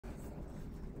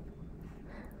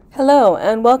Hello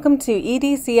and welcome to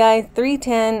EDCI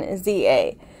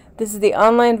 310ZA. This is the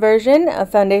online version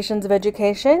of Foundations of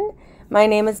Education. My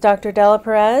name is Dr. Della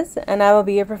Perez and I will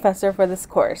be your professor for this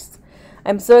course.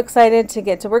 I'm so excited to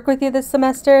get to work with you this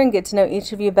semester and get to know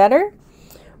each of you better.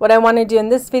 What I want to do in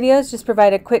this video is just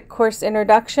provide a quick course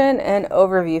introduction and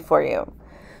overview for you.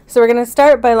 So we're going to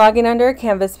start by logging onto our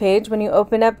Canvas page. When you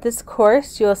open up this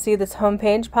course, you'll see this home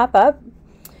page pop up.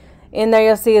 In there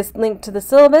you'll see a link to the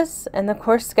syllabus and the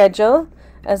course schedule,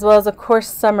 as well as a course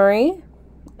summary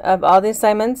of all the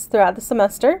assignments throughout the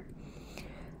semester.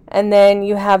 And then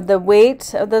you have the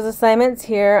weight of those assignments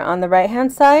here on the right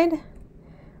hand side,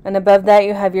 and above that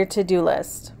you have your to-do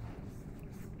list.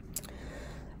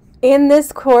 In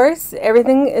this course,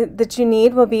 everything that you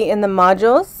need will be in the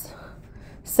modules.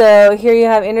 So here you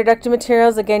have introductory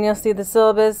materials. Again, you'll see the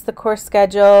syllabus, the course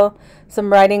schedule,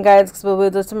 some writing guides because we'll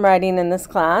do some writing in this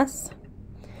class.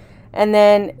 And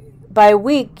then by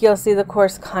week, you'll see the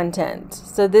course content.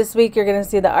 So this week, you're going to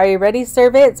see the Are You Ready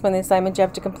survey. It's one of the assignments you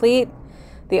have to complete.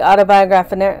 The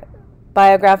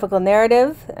autobiographical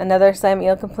narrative, another assignment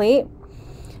you'll complete.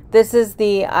 This is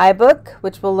the iBook,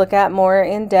 which we'll look at more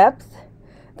in depth.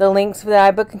 The links for the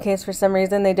iBook in case for some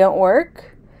reason they don't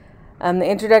work. The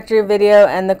introductory video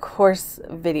and the course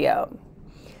video.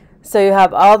 So you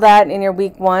have all that in your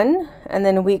week 1, and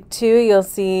then week 2 you'll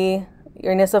see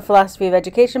your initial philosophy of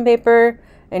education paper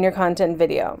and your content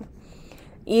video.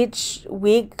 Each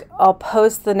week I'll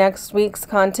post the next week's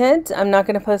content. I'm not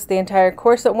going to post the entire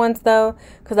course at once though,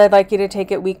 because I'd like you to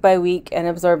take it week by week and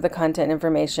absorb the content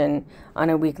information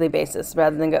on a weekly basis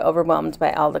rather than get overwhelmed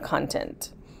by all the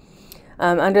content.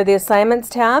 Under the assignments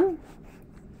tab,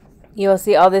 you will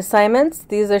see all the assignments.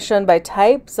 These are shown by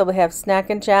type, so we have snack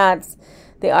and chats,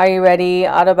 the Are You Ready,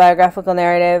 autobiographical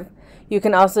narrative. You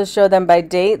can also show them by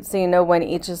date, so you know when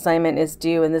each assignment is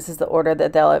due, and this is the order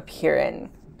that they'll appear in.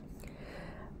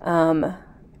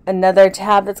 Another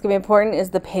tab that's going to be important is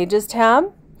the Pages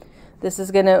tab. This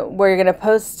is where you're going to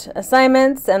post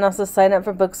assignments and also sign up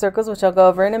for book circles, which I'll go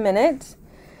over in a minute.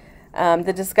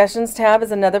 The Discussions tab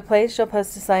is another place you'll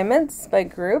post assignments by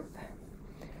group.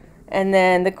 And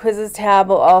then the Quizzes tab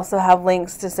will also have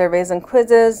links to surveys and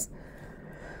quizzes.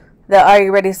 The Are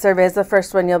You Ready survey is the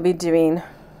first one you'll be doing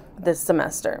this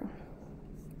semester.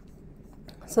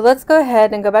 So let's go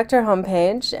ahead and go back to our home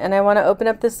page, and I want to open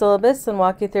up the syllabus and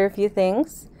walk you through a few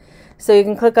things. So you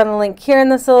can click on the link here in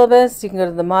the syllabus, you can go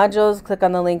to the modules, click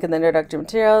on the link in the introductory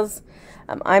materials.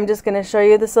 I'm just going to show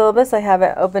you the syllabus. I have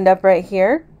it opened up right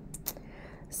here.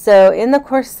 So in the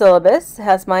course syllabus, it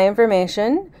has my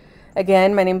information.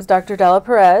 Again, my name is Dr. Della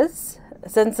Perez.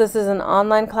 Since this is an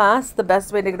online class, the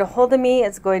best way to get a hold of me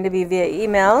is going to be via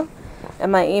email. And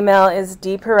my email is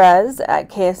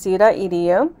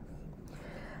dperez@ksu.edu.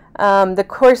 The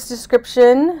course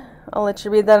description, I'll let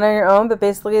you read that on your own, but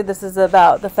basically this is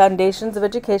about the foundations of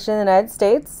education in the United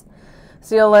States.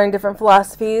 So you'll learn different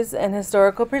philosophies and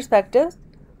historical perspectives.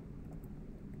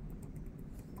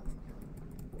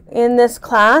 In this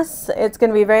class, it's going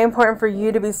to be very important for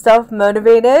you to be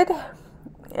self-motivated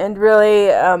and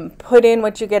really put in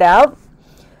what you get out.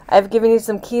 I've given you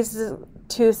some keys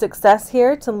to success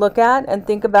here to look at and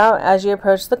think about as you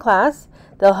approach the class.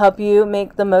 They'll help you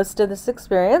make the most of this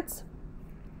experience.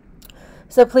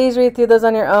 So please read through those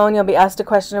on your own. You'll be asked a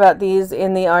question about these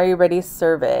in the Are You Ready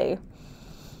survey.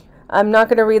 I'm not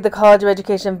going to read the College of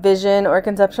Education vision or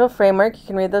conceptual framework. You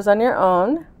can read those on your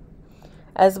own,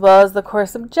 as well as the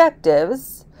course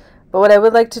objectives. But what I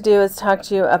would like to do is talk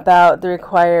to you about the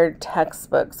required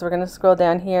textbooks. So we're going to scroll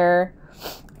down here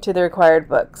to the required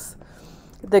books.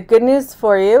 The good news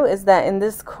for you is that in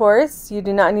this course, you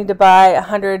do not need to buy a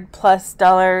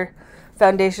 $100+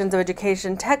 Foundations of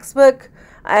Education textbook.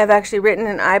 I have actually written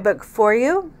an iBook for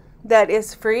you that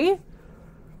is free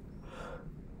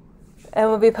and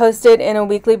will be posted in a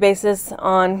weekly basis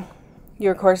on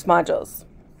your course modules.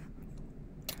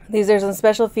 These are some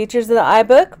special features of the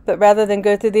iBook, but rather than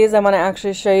go through these, I want to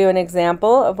actually show you an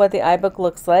example of what the iBook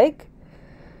looks like.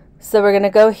 So we're going to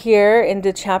go here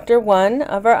into Chapter 1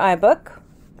 of our iBook.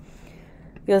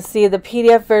 You'll see the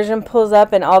PDF version pulls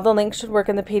up, and all the links should work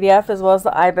in the PDF as well as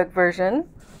the iBook version.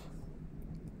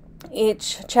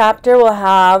 Each chapter will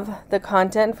have the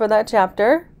content for that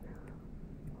chapter,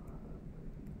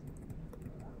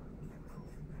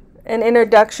 an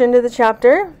introduction to the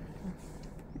chapter,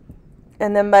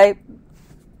 and then by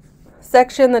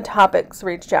section, the topics for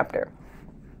each chapter.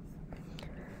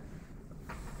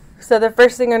 So the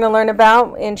first thing you're going to learn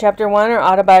about in Chapter 1 are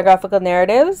autobiographical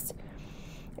narratives.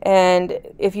 And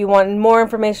if you want more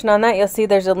information on that, you'll see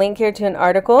there's a link here to an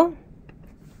article.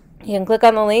 You can click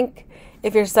on the link.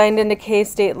 If you're signed into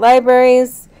K-State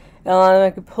Libraries It'll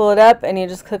automatically pull it up, and you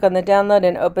just click on the download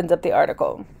and it opens up the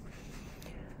article.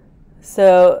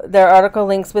 So there are article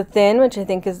links within, which I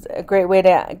think is a great way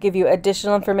to give you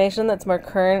additional information that's more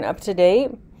current, up to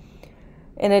date.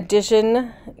 In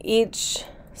addition, each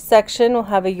section will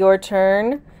have a Your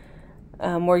Turn,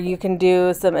 where you can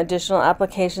do some additional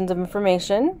applications of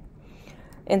information.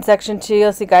 In section 2,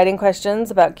 you'll see guiding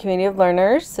questions about community of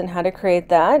learners and how to create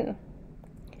that.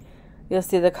 You'll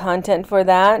see the content for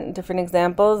that, different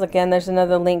examples. Again, there's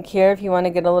another link here. If you want to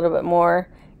get a little bit more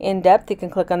in-depth, you can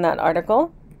click on that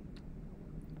article.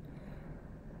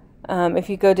 If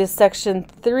you go to section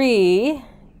 3,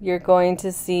 you're going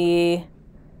to see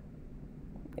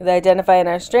the identifying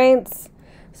our strengths.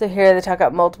 So here they talk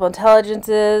about multiple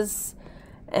intelligences,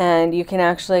 and you can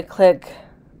actually click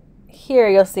here.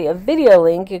 You'll see a video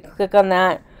link. You click on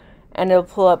that, and it'll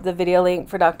pull up the video link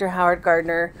for Dr. Howard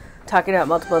Gardner talking about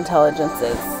multiple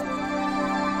intelligences.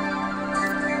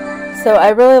 So I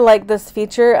really like this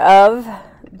feature of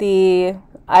the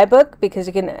iBook because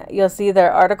you'll see there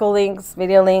are article links,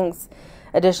 video links,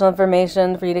 additional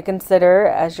information for you to consider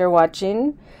as you're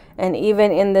watching. And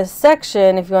even in this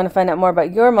section, if you want to find out more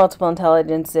about your multiple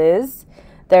intelligences,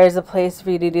 there's a place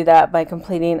for you to do that by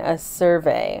completing a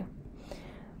survey.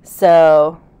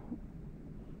 So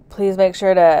please make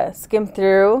sure to skim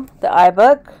through the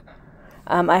iBook.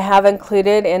 I have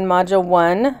included in Module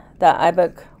 1 the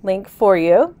iBook link for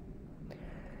you.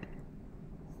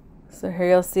 So here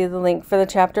you'll see the link for the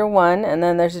Chapter 1, and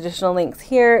then there's additional links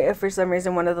here if for some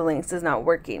reason one of the links is not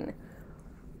working.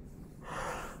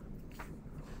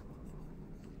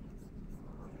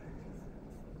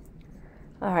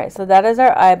 Alright, so that is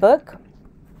our iBook.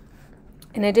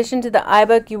 In addition to the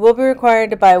iBook, you will be required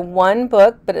to buy one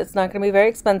book, but it's not going to be very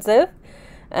expensive.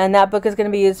 And that book is going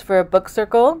to be used for a book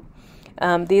circle.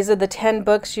 These are the 10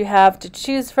 books you have to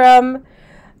choose from.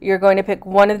 You're going to pick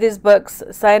one of these books,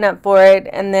 sign up for it,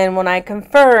 and then when I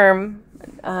confirm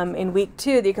in week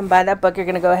 2 that you can buy that book, you're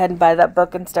going to go ahead and buy that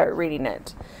book and start reading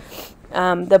it.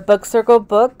 The book circle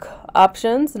book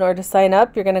options, in order to sign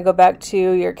up, you're going to go back to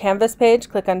your Canvas page,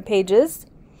 click on Pages.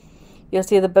 You'll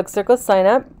see the book circle sign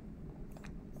up.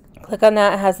 Click on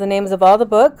that. It has the names of all the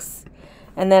books.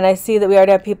 And then I see that we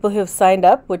already have people who have signed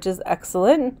up, which is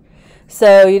excellent.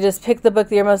 So you just pick the book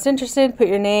that you're most interested in, put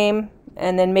your name,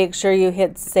 and then make sure you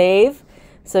hit save.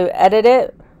 So edit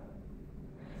it,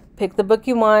 pick the book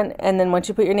you want, and then once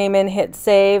you put your name in, hit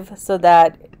save so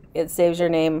that it saves your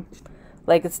name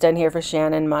like it's done here for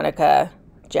Shannon, Monica,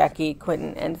 Jackie,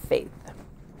 Quentin, and Faith.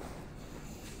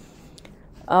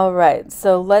 All right,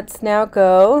 so let's now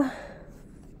go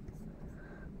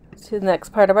to the next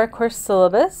part of our course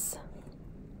syllabus.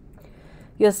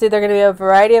 You'll see there are going to be a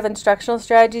variety of instructional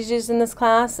strategies used in this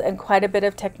class and quite a bit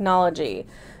of technology.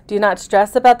 Do not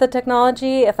stress about the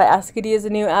technology. If I ask you to use a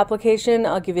new application,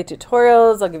 I'll give you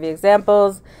tutorials, I'll give you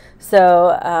examples.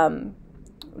 So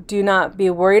do not be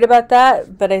worried about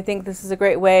that, but I think this is a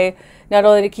great way not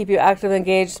only to keep you actively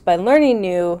engaged by learning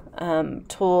new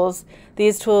tools.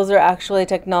 These tools are actually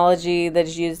technology that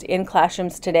is used in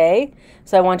classrooms today,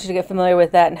 so I want you to get familiar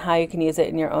with that and how you can use it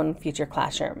in your own future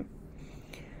classroom.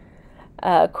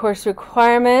 Course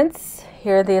requirements,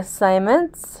 here are the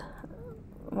assignments.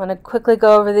 I want to quickly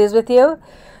go over these with you.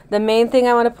 The main thing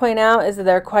I want to point out is that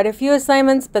there are quite a few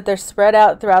assignments, but they're spread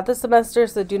out throughout the semester,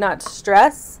 so do not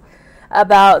stress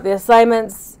about the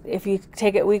assignments. If you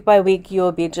take it week by week, you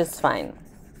will be just fine.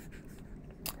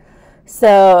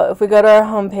 So if we go to our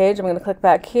home page, I'm going to click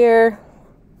back here.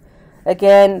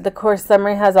 Again, the course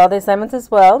summary has all the assignments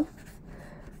as well.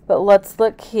 But let's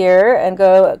look here and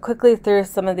go quickly through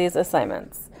some of these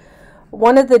assignments.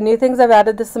 One of the new things I've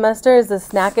added this semester is the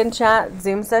Snack and Chat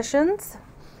Zoom sessions.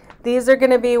 These are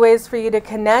going to be ways for you to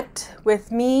connect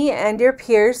with me and your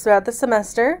peers throughout the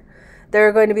semester. There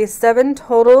are going to be 7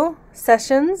 total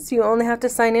sessions. You only have to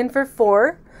sign in for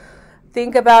 4.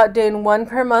 Think about doing 1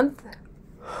 per month.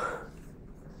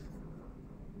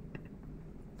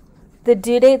 The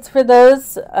due dates for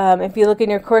those, if you look in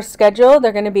your course schedule,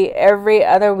 they're going to be every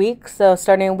other week. So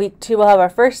starting in week 2, we'll have our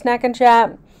first Snack and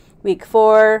Chat, week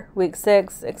 4, week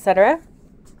 6, etc.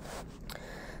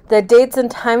 The dates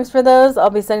and times for those, I'll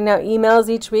be sending out emails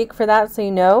each week for that so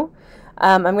you know.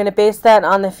 I'm going to base that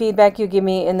on the feedback you give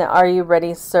me in the Are You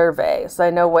Ready survey, so I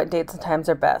know what dates and times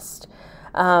are best.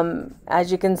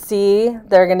 As you can see,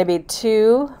 there are going to be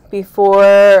 2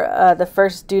 before the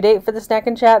first due date for the Snack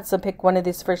and Chat, so pick one of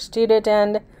these first 2 to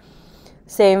attend.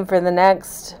 Same for the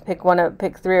next, pick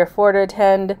 3 or 4 to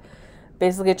attend.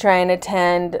 Basically try and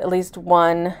attend at least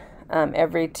 1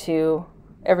 every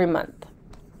month.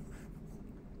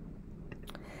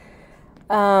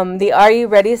 The Are You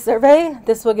Ready survey.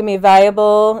 This will give me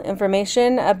valuable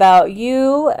information about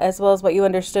you as well as what you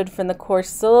understood from the course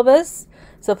syllabus.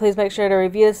 So please make sure to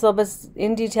review the syllabus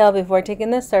in detail before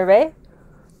taking this survey.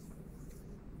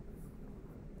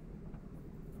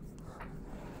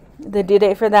 The due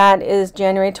date for that is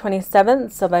January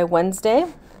 27th, so by Wednesday.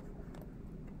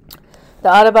 The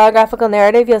autobiographical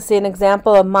narrative, you'll see an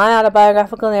example of my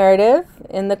autobiographical narrative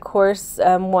in the course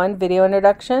 1 video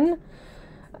introduction.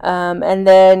 And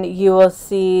then you will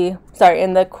see,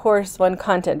 in the course 1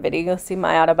 content video, you'll see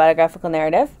my autobiographical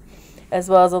narrative, as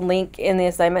well as a link in the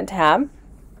assignment tab.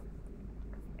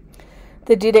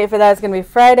 The due date for that is going to be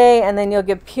Friday, and then you'll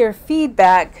get peer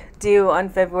feedback due on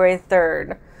February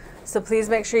 3rd. So please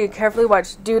make sure you carefully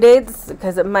watch due dates,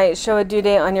 because it might show a due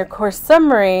date on your course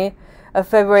summary of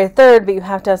February 3rd, but you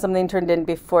have to have something turned in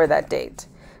before that date,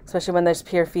 especially when there's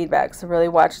peer feedback. So really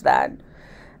watch that.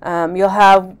 You'll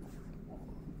have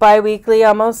bi-weekly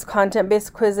almost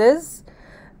content-based quizzes.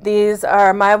 These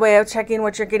are my way of checking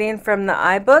what you're getting from the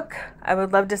iBook. I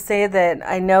would love to say that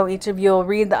I know each of you will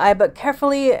read the iBook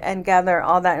carefully and gather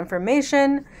all that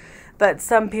information, but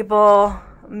some people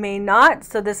may not,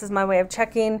 so this is my way of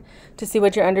checking to see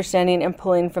what you're understanding and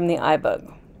pulling from the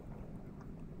iBook.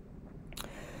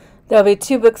 There'll be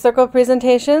 2 Book Circle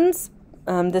presentations.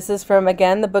 This is from,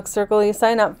 again, the Book Circle you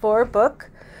sign up for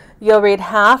book. You'll read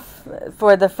half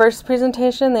for the first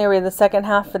presentation. They read the second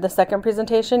half for the second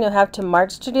presentation. You'll have to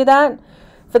March to do that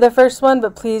for the first one,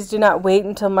 but please do not wait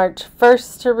until March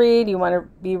 1st to read. You want to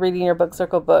be reading your Book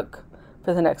Circle book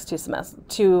for the next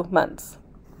 2 months.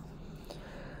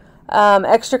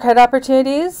 Extra credit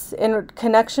opportunities. In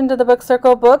connection to the Book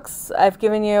Circle books, I've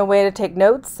given you a way to take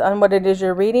notes on what it is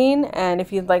you're reading, and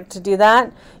if you'd like to do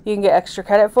that, you can get extra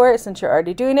credit for it since you're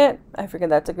already doing it. I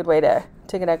figured that's a good way to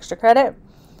get extra credit.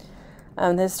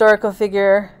 The historical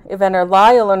figure, event, or law,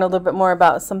 you'll learn a little bit more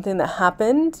about something that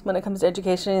happened when it comes to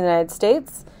education in the United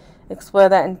States. Explore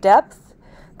that in depth.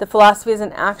 The philosophies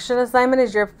in action assignment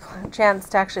is your chance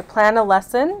to actually plan a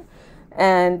lesson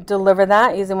and deliver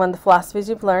that using one of the philosophies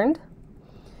you've learned.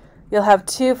 You'll have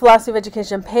 2 philosophy of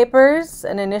education papers,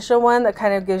 an initial one that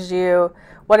kind of gives you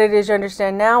what it is you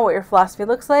understand now, what your philosophy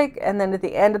looks like, and then at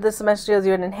the end of the semester you'll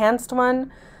do an enhanced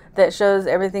one that shows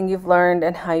everything you've learned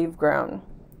and how you've grown.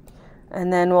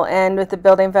 And then we'll end with the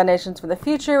building foundations for the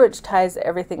future, which ties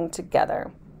everything together.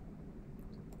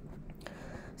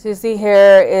 So you see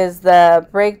here is the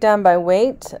breakdown by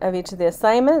weight of each of the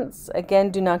assignments.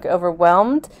 Again, do not get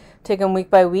overwhelmed. Take them week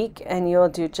by week and you'll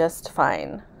do just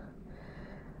fine.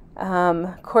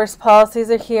 Course policies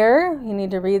are here. You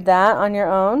need to read that on your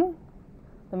own.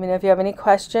 Let me know if you have any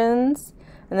questions.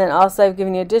 And then also I've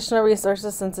given you additional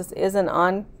resources since this is an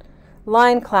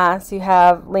online class. You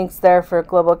have links there for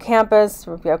Global Campus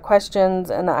if you have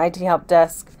questions, and the IT Help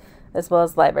Desk, as well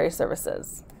as library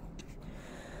services.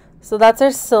 So that's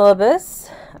our syllabus.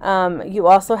 You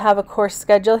also have a course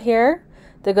schedule here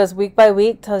that goes week by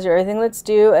week, tells you everything that's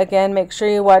due. Again, make sure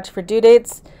you watch for due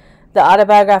dates. The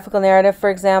autobiographical narrative, for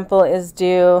example, is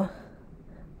due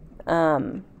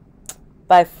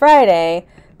by Friday.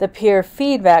 The peer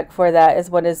feedback for that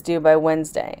is what is due by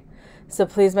Wednesday. So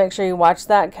please make sure you watch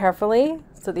that carefully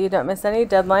so that you don't miss any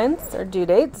deadlines or due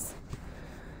dates.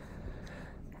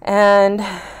 And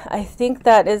I think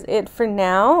that is it for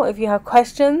now. If you have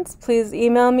questions, please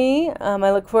email me.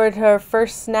 I look forward to our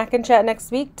first snack and chat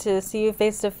next week to see you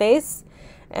face to face,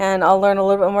 and I'll learn a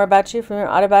little bit more about you from your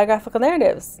autobiographical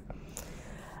narratives.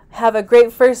 Have a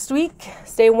great first week.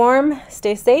 Stay warm,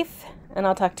 stay safe, and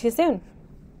I'll talk to you soon.